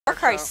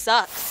Darkrai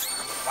sucks.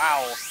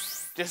 Wow.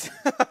 Just.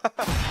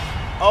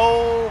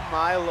 Oh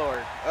my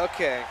lord.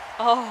 Okay.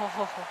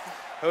 Oh.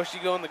 Hoshi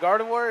going the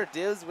Gardevoir,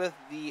 Dibz with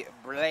the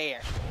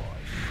Blastoise.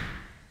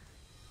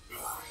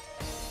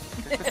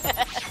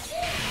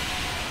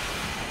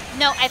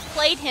 No, I've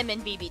played him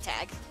in BB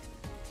Tag.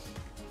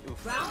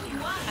 Oof.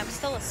 I'm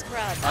still a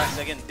scrub. Alright,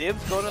 so again,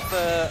 Dibz going with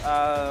the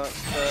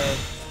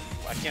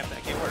I can't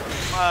word.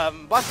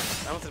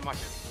 Blastoise. I almost said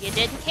Pokkén. You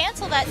didn't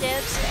cancel that,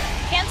 Dibz.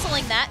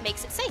 Canceling that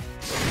makes it safe.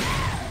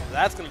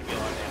 That's gonna be a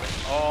lot of damage.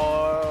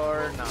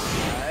 Or not.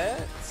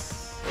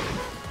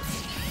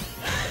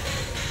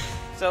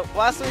 So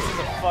Blastoise is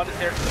a fun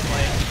character to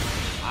play.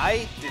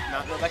 I did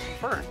not know that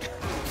confirmed.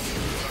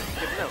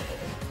 Good to know.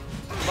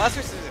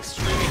 Blastoise is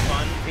extremely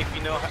fun if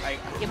you know how You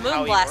he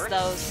moonblast works.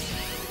 those.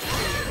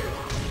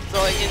 So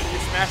like in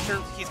Smash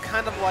terms, he's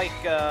kind of like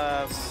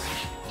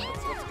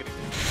what's a good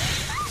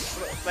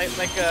example?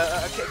 Like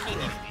a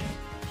Kini.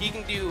 He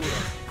can do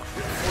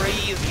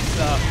crazy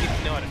stuff if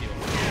you know how to do it.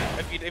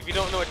 If you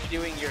don't know what you're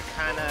doing, you're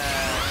kind of.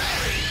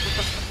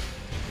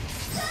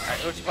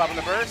 Alright, Hoshi popping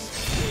the burst.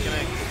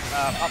 Gonna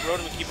pop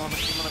Rotom and keep him on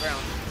the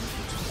ground.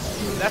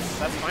 That's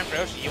fine for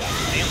Hoshi. You want to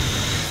damn.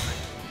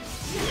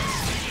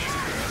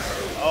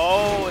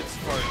 Oh, it's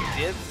for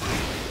Dibz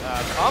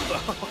combo.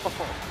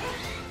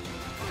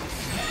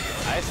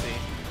 I see.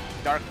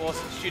 Dark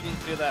Pulse shooting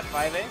through that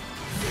 5A.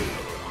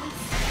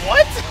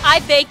 What? I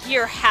beg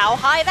your how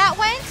high that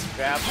went?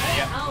 Grab.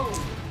 Yeah.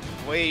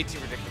 Way too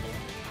predictable.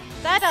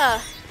 That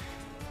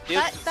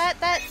Dibz,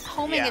 that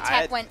homing Yeah,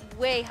 attack went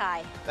way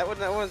high. that was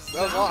a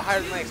lot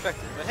higher than I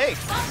expected. But hey,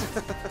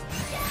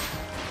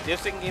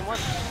 Dibz taking game 1.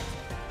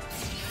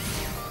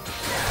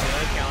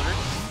 Good counter.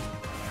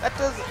 That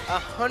does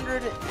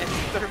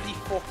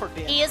 134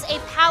 damage. He is a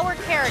power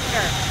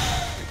character.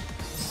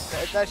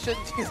 That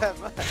shouldn't do that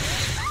much.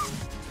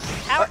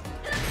 Power.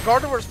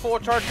 Gardevoir's full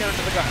charge counter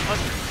does like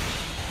 100.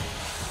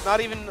 Not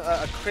even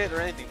a crit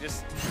or anything,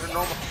 just your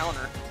normal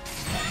counter.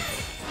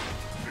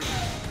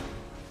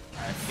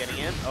 Alright, getting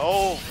in.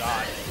 Oh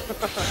god.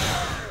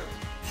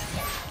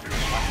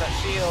 Watch that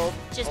shield.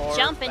 Just or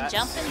jumping.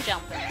 Rotom, keep him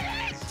on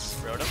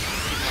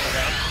the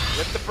ground.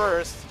 With the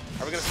burst.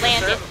 Are we gonna see the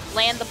serve?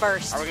 Land the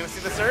burst. Are we gonna see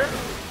the serve?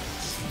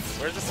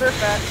 Where's the serve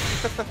at?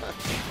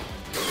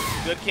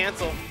 Good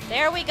cancel.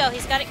 There we go.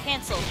 He's got it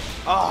canceled.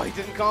 Oh, he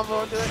didn't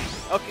combo into it?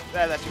 Okay,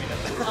 that should be done.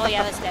 Oh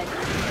yeah, that's dead.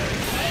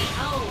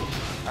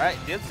 Alright,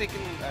 Dibz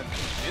taking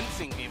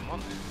Ginseng game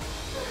 1.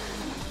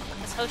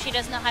 Because Hoshi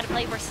doesn't know how to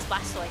play versus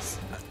Blastoise.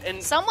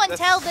 And Someone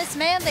tell this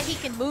man that he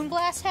can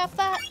Moonblast half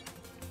that?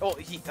 Oh,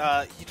 he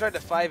tried to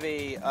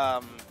 5A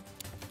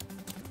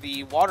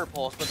the Water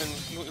Pulse, but then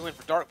he went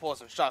for Dark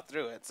Pulse and shot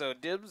through it. So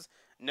Dibz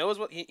knows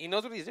what he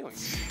knows what he's doing.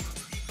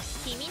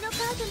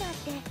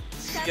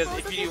 Because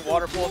if you do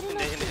Water Pulse and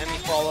any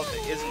follow-up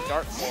that isn't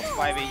Dark Pulse,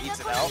 5A eats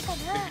it out.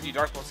 If you do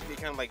Dark Pulse, it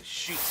kind of like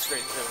shoots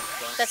straight through it.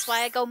 So. That's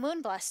why I go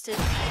Moonblast,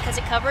 because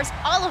it covers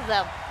all of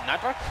them.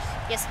 Not Dark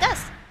Pulse? Yes, it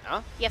does.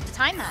 Huh? You have to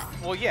time that.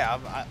 Well, yeah,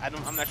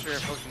 I'm not sure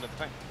if Hoshi knows the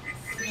time.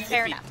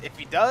 Fair enough. If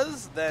he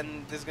does,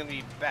 then this is going to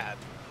be bad.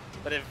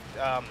 But if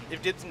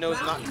Dibz knows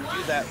not to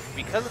do that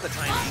because of the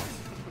timing.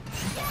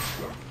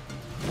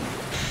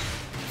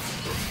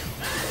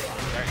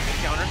 Alright, good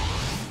counter.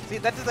 See,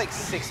 that did like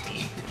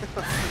 60. I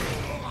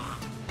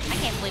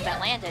can't believe that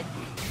landed.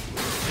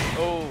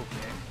 Oh,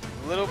 okay.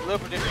 Little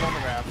predictable on the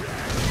grab.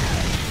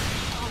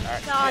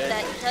 Alright, God, good.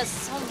 that does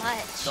so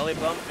much. Belly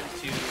bump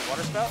into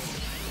Water Spout.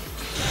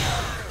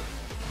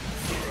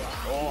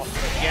 Oh,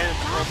 again,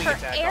 God, roaming her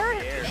attack air, off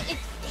the air. it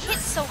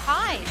hits so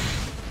high.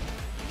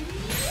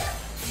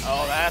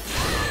 Oh, that's...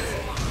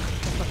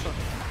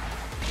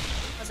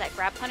 Was that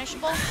grab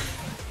punishable?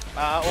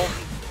 well,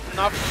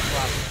 not from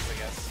Blastoise, I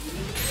guess.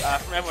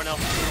 From everyone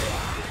else.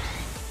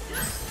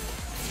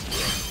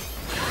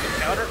 Good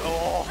counter.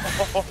 Oh.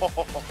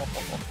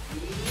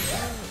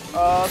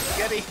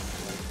 Spaghetti.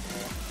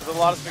 There's a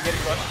lot of spaghetti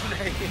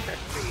buttons right here.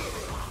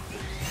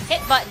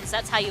 Hit buttons,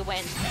 that's how you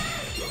win.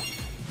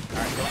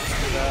 Alright, going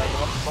to the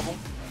bubble.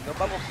 No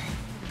bubble.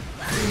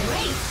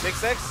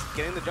 6-6,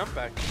 getting the jump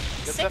back.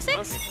 Good stuff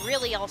from 6-6 Hoshi.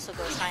 really also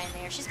goes high in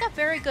there. She's got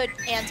very good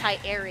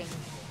anti-airing.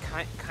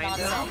 Kind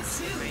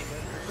Nonsense. of.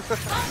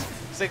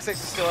 6-6 is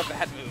still a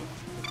bad move.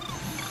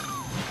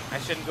 I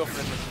shouldn't go for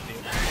this much to do.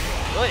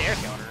 Really air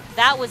counter.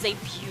 That was a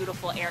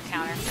beautiful air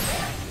counter.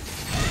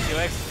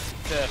 2x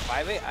to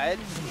 5A?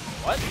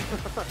 What?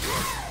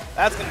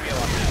 That's going to be a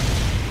lot of damage.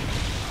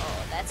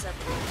 Oh, that's a...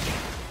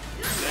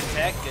 Good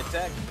tech, good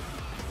tech.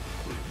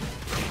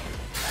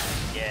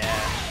 Yeah.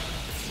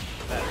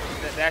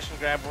 That dash and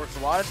grab works a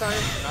lot of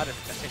times, but not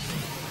efficiently.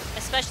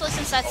 Especially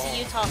since that's a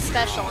Utah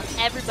special, and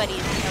everybody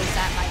knows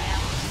that by now.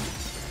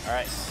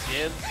 Alright,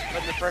 Dibz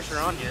putting the pressure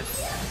on here.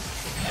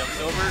 Jumps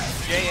over,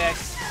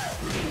 JX.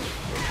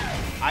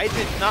 I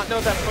did not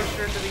know that pushed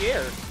her into the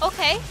air.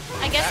 Okay,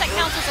 I guess that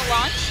counts as a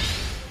launch.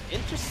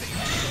 Interesting.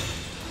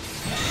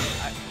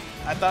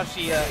 I thought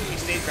she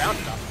stayed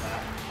grounded off of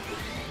that.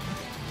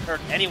 Or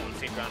anyone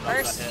stayed grounded off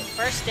of that hit.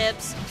 First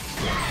Dibz.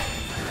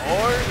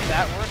 Or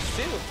that works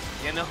too.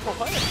 You know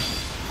what?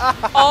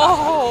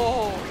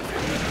 Oh!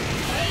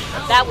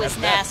 That was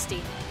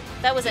nasty.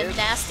 That was a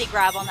nasty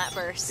grab on that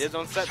burst. Dibz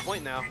on set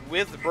point now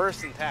with the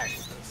burst intact.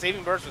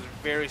 Saving burst was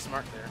very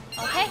smart there.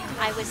 Okay,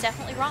 I was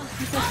definitely wrong.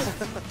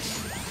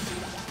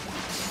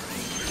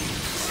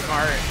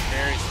 Smart,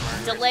 very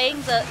smart.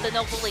 Delaying the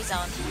no bully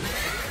zone.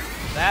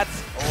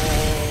 That's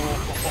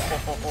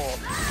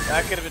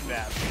that could have been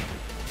bad.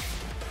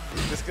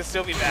 This could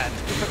still be bad.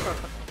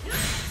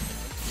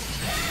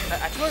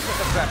 I feel like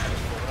that's bad,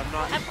 but I'm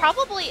not. It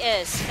probably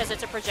is because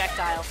it's a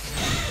projectile.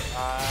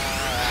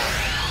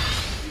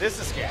 This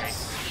is scary.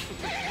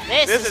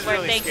 This is where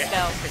really things scary.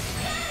 go.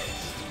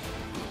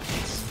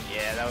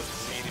 Yeah, that was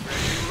really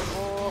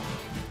beautiful.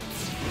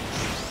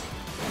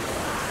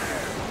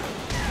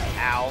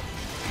 Ow.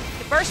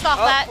 You burst off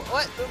that.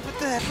 What? What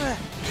the heck?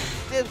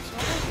 Dibz,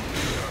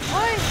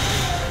 why?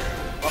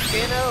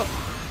 Volcano.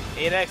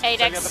 8x.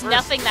 8x,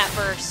 nothing that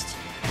burst.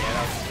 Yeah,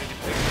 that was really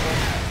big.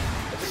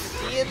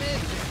 Damn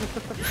it.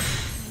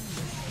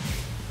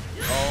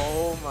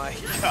 Oh my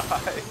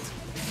god.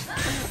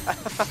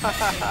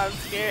 I'm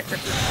scared.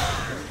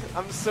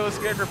 I'm so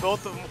scared for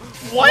both of them.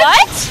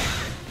 What?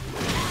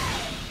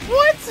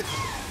 What?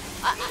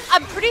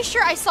 I'm pretty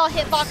sure I saw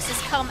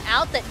hitboxes come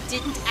out that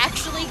didn't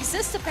actually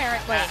exist,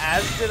 apparently.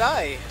 As did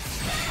I.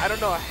 I don't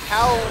know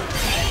how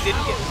it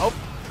didn't get. Oh,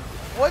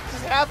 what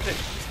just happened?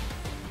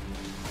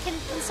 Can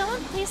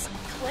someone please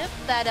clip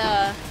that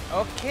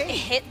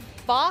Okay.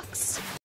 hitbox?